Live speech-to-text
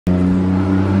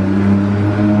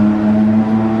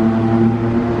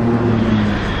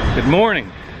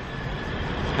Morning.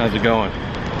 How's it going?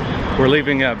 We're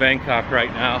leaving Bangkok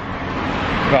right now.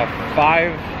 It's about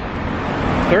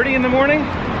 5:30 in the morning,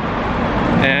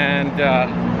 and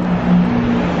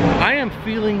I am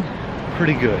feeling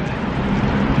pretty good.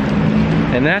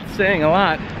 And that's saying a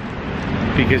lot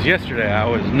because yesterday I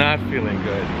was not feeling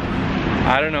good.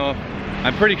 I don't know,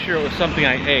 I'm pretty sure it was something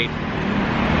I ate,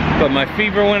 but my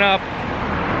fever went up,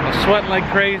 I was sweating like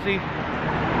crazy,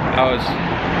 I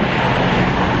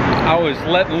was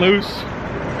letting loose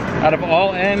out of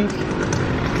all ends.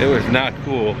 It was not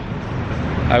cool.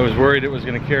 I was worried it was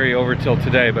going to carry over till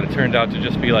today, but it turned out to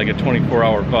just be like a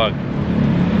 24-hour bug.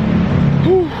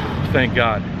 Whew, thank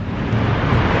God.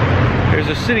 There's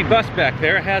a city bus back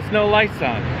there. It has no lights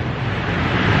on.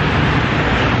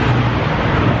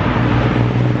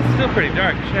 It's still pretty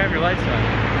dark. You should have your lights on.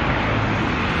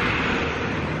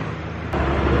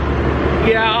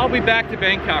 Yeah, I'll be back to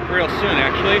Bangkok real soon,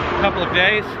 actually. A couple of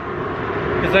days.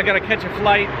 Because I gotta catch a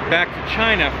flight back to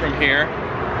China from here,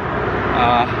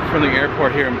 from the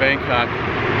airport here in Bangkok.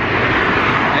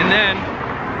 And then,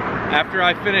 after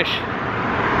I finish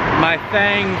my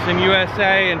things in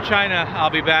USA and China, I'll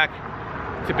be back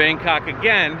to Bangkok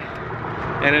again,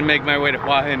 and then make my way to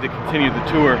Hua Hin to continue the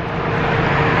tour.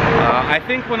 I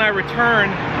think when I return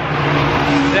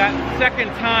that second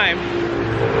time,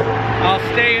 I'll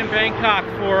stay in Bangkok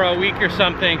for a week or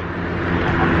something.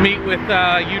 Meet with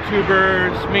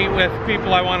YouTubers, meet with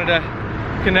people I wanted to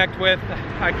connect with.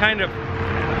 I kind of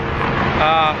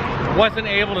wasn't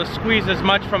able to squeeze as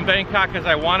much from Bangkok as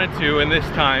I wanted to in this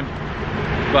time,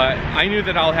 but I knew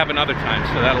that I'll have another time,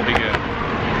 so that'll be good.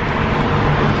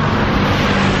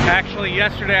 Actually,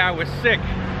 yesterday I was sick,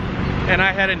 and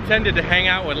I had intended to hang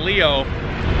out with Leo,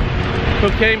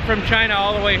 who came from China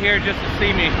all the way here just to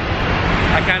see me.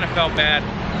 I kind of felt bad.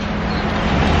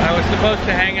 I was supposed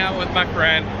to hang out with my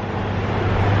friend,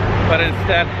 but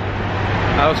instead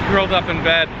I was curled up in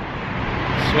bed,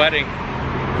 sweating.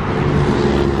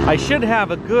 I should have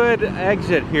a good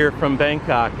exit here from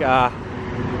Bangkok.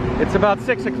 It's about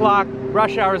 6 o'clock.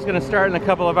 Rush hour is going to start in a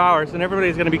couple of hours, and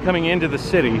everybody's going to be coming into the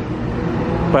city.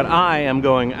 But I am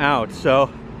going out,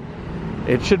 so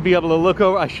it should be able to look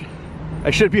over. I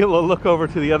should be able to look over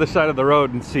to the other side of the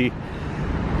road and see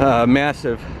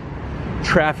massive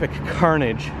traffic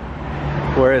carnage,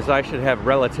 whereas I should have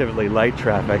relatively light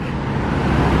traffic.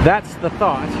 That's the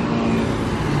thought.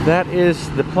 That is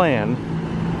the plan.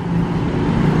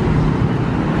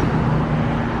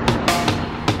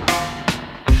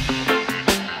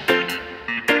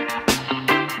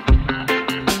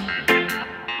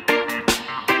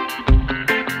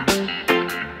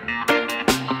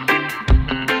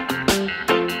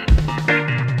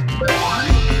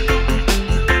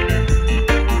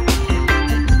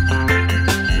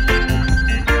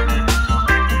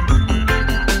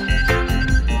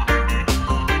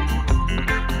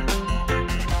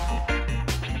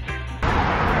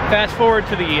 Fast forward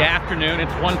to the afternoon,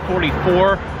 it's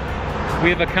 1:44. We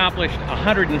have accomplished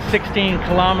 116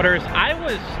 kilometers. I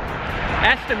was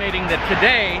estimating that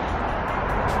today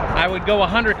I would go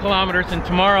 100 kilometers and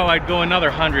tomorrow I'd go another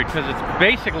 100, because it's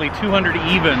basically 200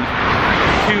 even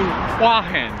to Hua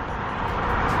Hin.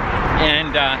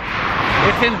 And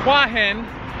it's in Hua Hin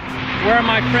where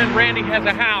my friend Randy has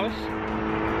a house,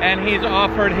 and he's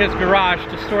offered his garage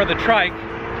to store the trike.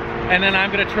 And then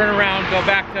I'm going to turn around, go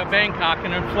back to Bangkok,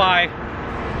 and then fly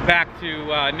back to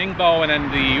Ningbo and then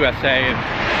the USA and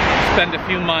spend a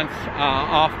few months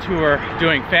off tour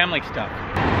doing family stuff.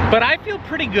 But I feel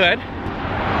pretty good.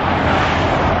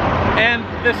 And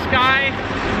the sky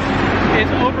is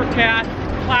overcast,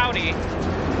 cloudy.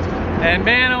 And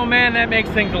man, oh man, that makes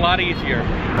things a lot easier.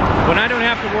 When I don't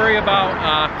have to worry about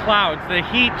clouds, the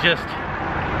heat just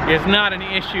is not an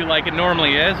issue like it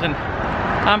normally is. And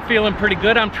I'm feeling pretty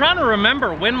good. I'm trying to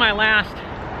remember when my last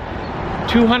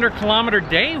 200 kilometer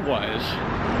day was.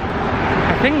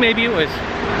 I think maybe it was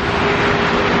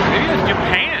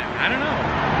Japan. I don't know.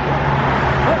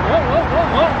 Whoa, whoa, whoa, whoa,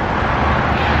 whoa.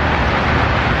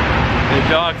 The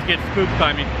dogs get spooked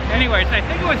by me. Anyways, I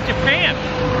think it was Japan.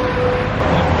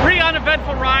 Pretty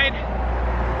uneventful ride,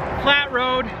 flat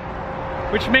road,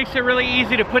 which makes it really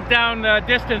easy to put down the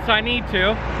distance I need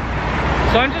to.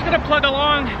 So I'm just gonna plug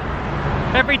along.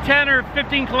 Every 10 or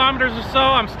 15 kilometers or so,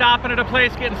 I'm stopping at a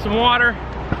place, getting some water,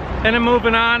 and then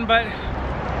moving on. But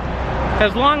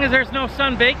as long as there's no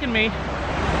sun baking me,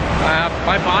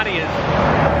 my body is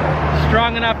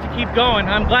strong enough to keep going.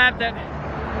 I'm glad that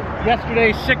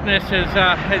yesterday's sickness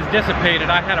has dissipated.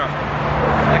 Like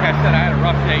I said, I had a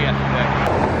rough day yesterday.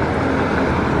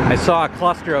 I saw a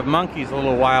cluster of monkeys a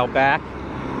little while back,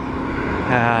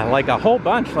 like a whole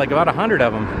bunch, like about 100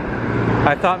 of them.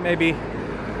 I thought maybe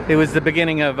it was the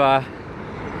beginning of a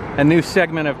new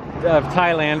segment of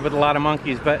Thailand with a lot of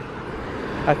monkeys, but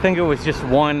I think it was just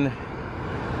one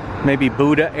maybe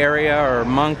Buddha area or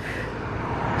monk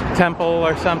temple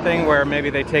or something where maybe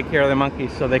they take care of the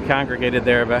monkeys, so they congregated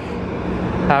there, but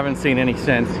I haven't seen any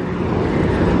since.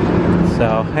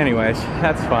 So anyways,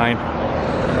 that's fine.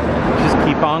 Just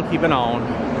keep on keeping on.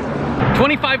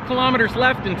 25 kilometers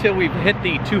left until we've hit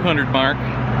the 200 mark.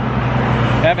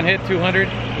 Haven't hit 200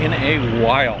 in a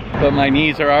while, but my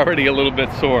knees are already a little bit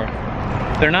sore.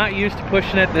 They're not used to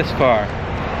pushing it this far,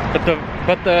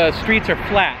 but the streets are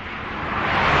flat,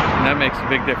 and that makes a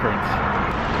big difference.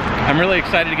 I'm really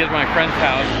excited to get to my friend's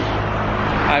house.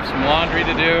 I have some laundry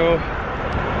to do.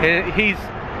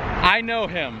 I know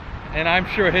him, and I'm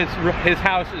sure his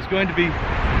house is going to be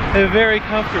very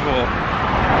comfortable,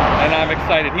 and I'm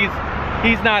excited.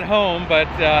 He's not home, but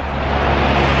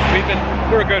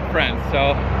we're good friends,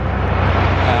 so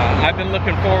I've been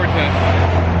looking forward to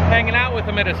hanging out with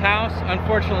him at his house.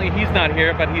 Unfortunately, he's not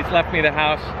here, but he's left me the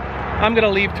house. I'm gonna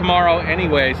leave tomorrow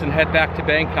anyways and head back to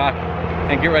Bangkok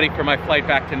and get ready for my flight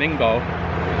back to Ningbo.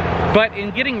 But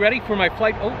in getting ready for my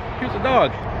flight, oh, here's a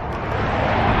dog.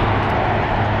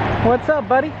 What's up,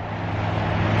 buddy?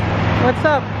 What's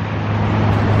up?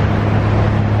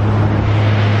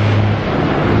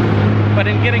 But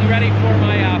in getting ready for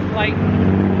my flight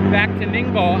back to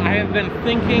Ningbo, I have been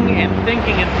thinking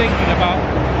about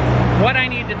what I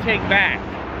need to take back.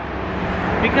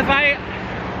 Because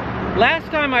last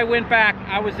time I went back,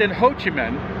 I was in Ho Chi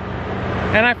Minh,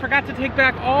 and I forgot to take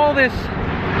back all this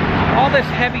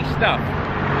heavy stuff,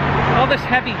 all this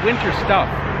heavy winter stuff.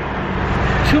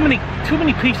 Too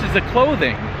many pieces of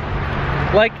clothing.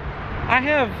 Like,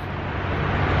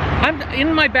 I'm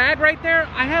in my bag right there,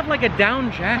 I have like a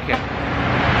down jacket.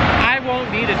 I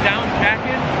won't need a down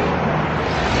jacket.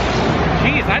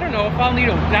 Geez, I don't know if I'll need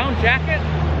a down jacket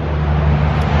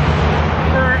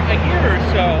for a year or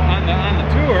so on the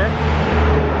tour.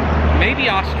 Maybe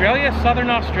Australia, Southern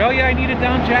Australia, I need a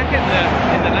down jacket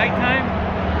in the nighttime,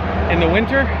 in the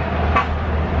winter.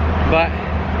 But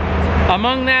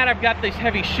among that, I've got these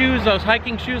heavy shoes, those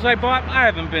hiking shoes I bought. I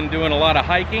haven't been doing a lot of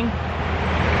hiking.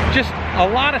 Just a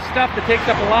lot of stuff that takes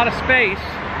up a lot of space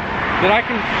that I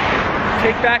can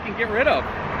take back and get rid of.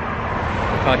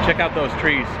 Check out those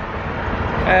trees.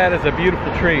 That is a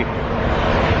beautiful tree.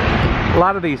 A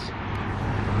lot of these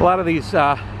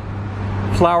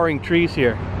flowering trees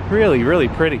here. Really, really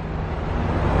pretty.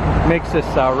 Makes this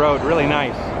road really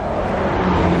nice.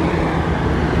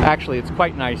 Actually, it's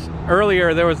quite nice.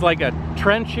 Earlier, there was like a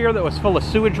trench here that was full of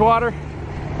sewage water.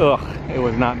 Ugh, it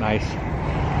was not nice.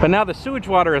 But now the sewage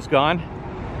water is gone,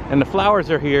 and the flowers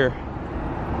are here.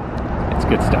 It's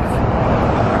good stuff.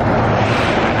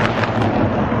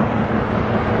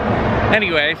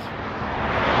 Anyways,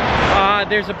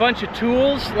 there's a bunch of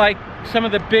tools, like some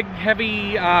of the big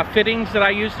heavy fittings that I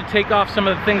use to take off some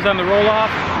of the things on the roll-off.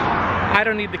 I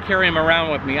don't need to carry them around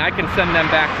with me. I can send them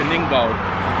back to Ningbo,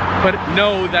 but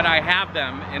know that I have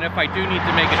them, and if I do need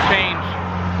to make a change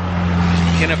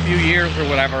in a few years or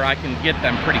whatever, I can get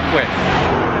them pretty quick.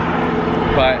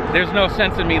 But there's no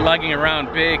sense in me lugging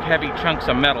around big heavy chunks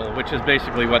of metal, which is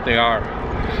basically what they are.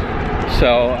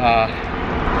 So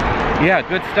yeah,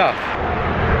 good stuff.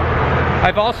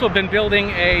 I've also been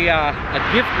building a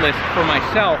gift list for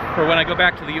myself for when I go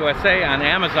back to the USA on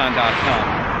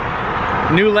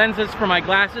Amazon.com. New lenses for my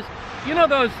glasses. You know,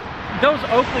 those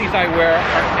Oakleys I wear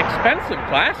are expensive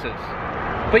glasses,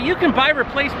 but you can buy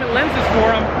replacement lenses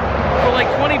for them for like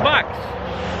 20 bucks.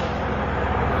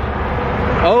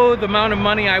 Oh, the amount of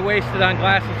money I wasted on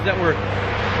glasses that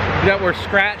were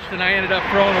scratched and I ended up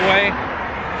throwing away.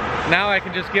 Now I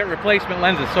can just get replacement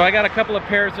lenses. So I got a couple of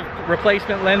pairs of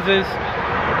replacement lenses,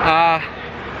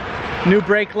 new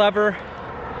brake lever,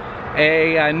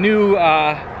 a new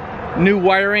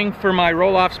wiring for my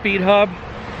roll-off speed hub.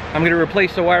 I'm going to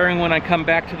replace the wiring when I come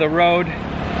back to the road.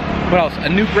 What else? A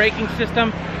new braking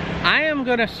system. I am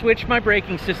going to switch my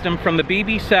braking system from the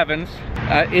BB7s.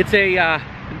 It's a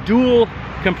dual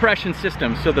compression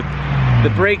system, so the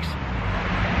brakes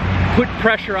put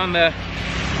pressure on the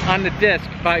disc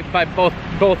by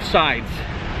both sides.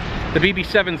 The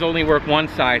BB7s only work one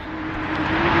side.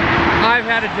 I've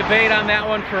had a debate on that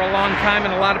one for a long time,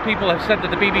 and a lot of people have said that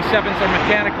the BB7s are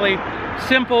mechanically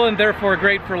simple and therefore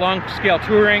great for long scale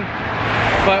touring.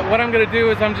 But what I'm going to do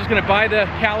is I'm just going to buy the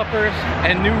calipers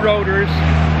and new rotors,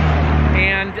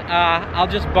 and I'll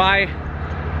just buy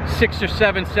 6 or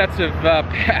 7 sets of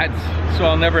pads, so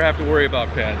I'll never have to worry about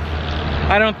pads.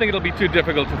 I don't think it'll be too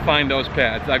difficult to find those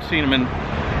pads. I've seen them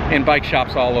in bike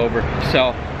shops all over.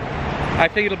 So I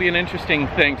think it'll be an interesting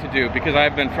thing to do because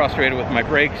I've been frustrated with my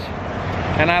brakes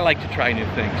and I like to try new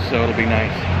things, so it'll be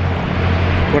nice.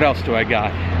 What else do I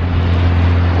got?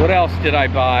 What else did I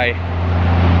buy?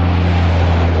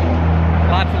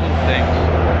 Lots of little things.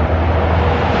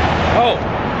 Oh,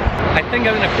 I think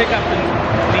I'm gonna pick up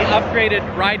the upgraded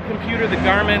ride computer, the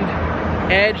Garmin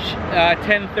Edge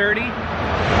 1030.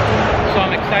 So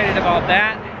I'm excited about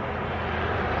that.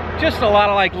 Just a lot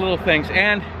of like little things.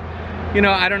 And you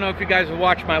know, I don't know if you guys have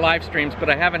watched my live streams, but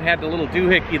I haven't had the little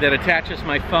doohickey that attaches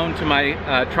my phone to my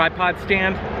tripod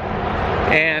stand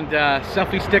and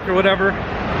selfie stick or whatever.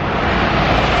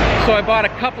 So I bought a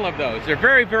couple of those. They're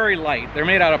very, very light. They're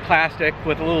made out of plastic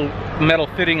with a little metal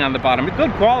fitting on the bottom.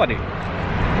 Good quality.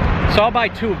 So I'll buy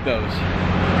 2 of those,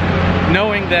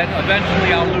 knowing that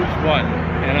eventually I'll lose one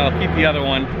and I'll keep the other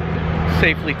one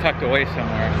safely tucked away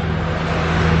somewhere.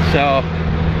 So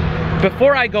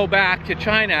before I go back to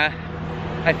China,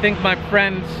 I think my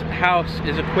friend's house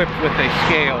is equipped with a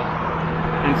scale,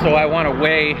 and so I want to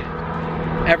weigh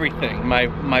everything, my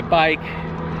bike,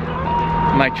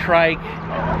 my trike,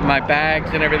 my bags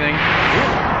and everything.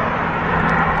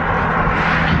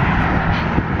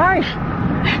 Hi.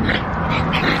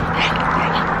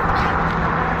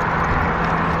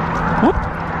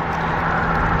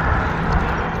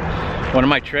 One of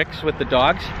my tricks with the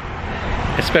dogs,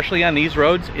 especially on these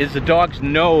roads, is the dogs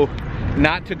know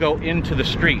not to go into the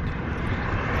street.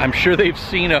 I'm sure they've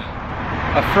seen a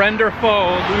friend or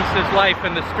foe lose his life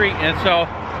in the street, and so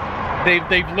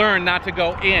they've learned not to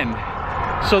go in.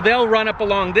 So they'll run up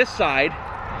along this side,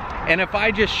 and if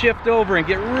I just shift over and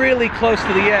get really close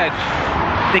to the edge,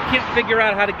 they can't figure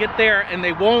out how to get there, and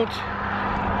they won't,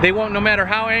 no matter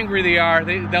how angry they are,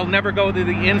 they'll never go to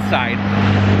the inside.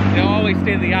 They'll always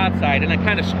stay to the outside, and I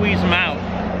kind of squeeze them out,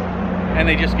 and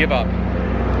they just give up.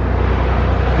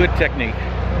 Good technique,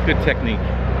 good technique.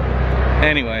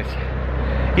 Anyways,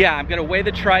 yeah, I'm gonna weigh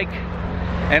the trike,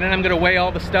 and then I'm gonna weigh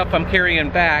all the stuff I'm carrying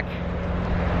back,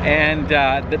 and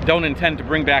that don't intend to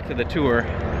bring back to the tour.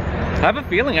 I have a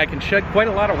feeling I can shed quite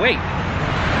a lot of weight.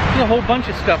 There's a whole bunch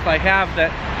of stuff I have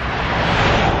that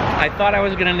I thought I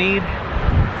was gonna need,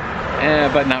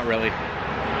 but not really.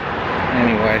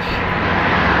 Anyways,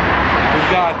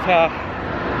 we've got,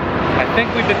 I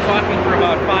think we've been talking for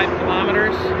about 5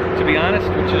 kilometers, to be honest,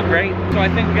 which is great. So I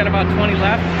think we got about 20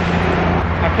 left.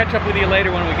 I'll catch up with you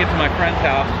later when we get to my friend's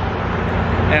house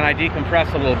and I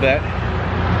decompress a little bit.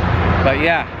 But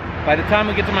yeah, by the time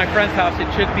we get to my friend's house, it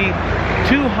should be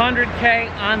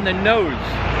 200K on the nose.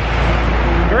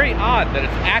 Very odd that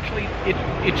it's actually,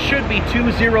 it should be 200,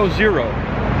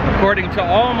 according to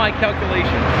all my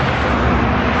calculations.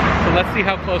 So let's see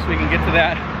how close we can get to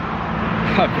that.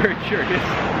 I'm very curious.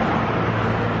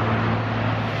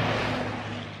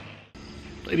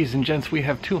 Ladies and gents, we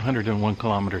have 201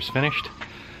 kilometers finished.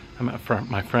 I'm at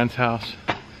my friend's house.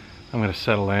 I'm gonna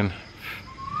settle in.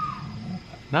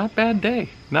 Not a bad day.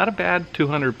 Not a bad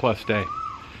 200 plus day.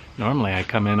 Normally I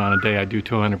come in on a day I do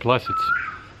 200 plus, it's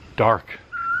dark.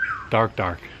 Dark,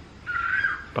 dark.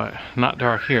 But not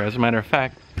dark here. As a matter of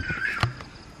fact,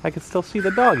 I can still see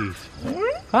the doggies.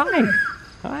 Hi.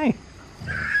 Hi.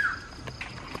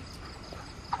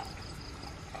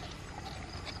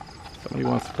 Somebody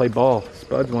wants to play ball.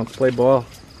 Spuds wants to play ball.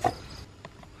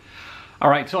 All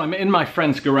right, so I'm in my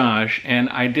friend's garage and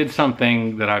I did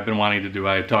something that I've been wanting to do.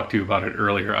 I talked to you about it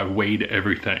earlier. I weighed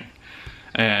everything.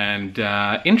 And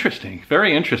interesting,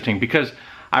 very interesting, because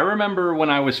I remember when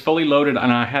I was fully loaded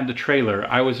and I had the trailer,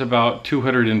 I was about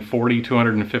 240,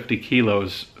 250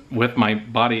 kilos with my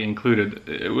body included.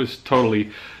 It was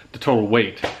totally the total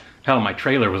weight. Hell, my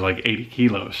trailer was like 80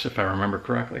 kilos if I remember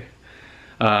correctly.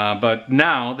 But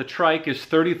now the trike is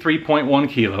 33.1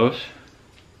 kilos.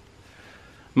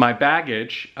 My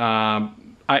baggage, I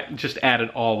just added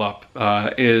all up,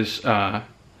 is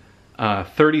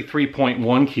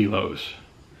 33.1 kilos.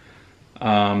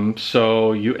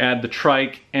 So you add the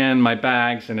trike and my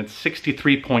bags and it's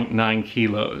 63.9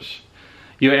 kilos.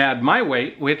 You add my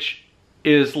weight, which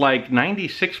is like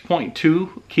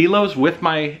 96.2 kilos with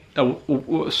my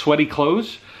sweaty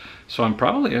clothes. So I'm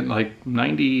probably at like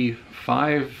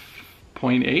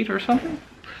 95.8 or something.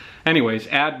 Anyways,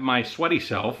 add my sweaty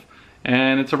self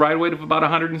and it's a ride weight of about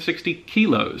 160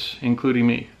 kilos, including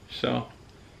me. So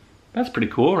that's pretty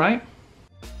cool, right?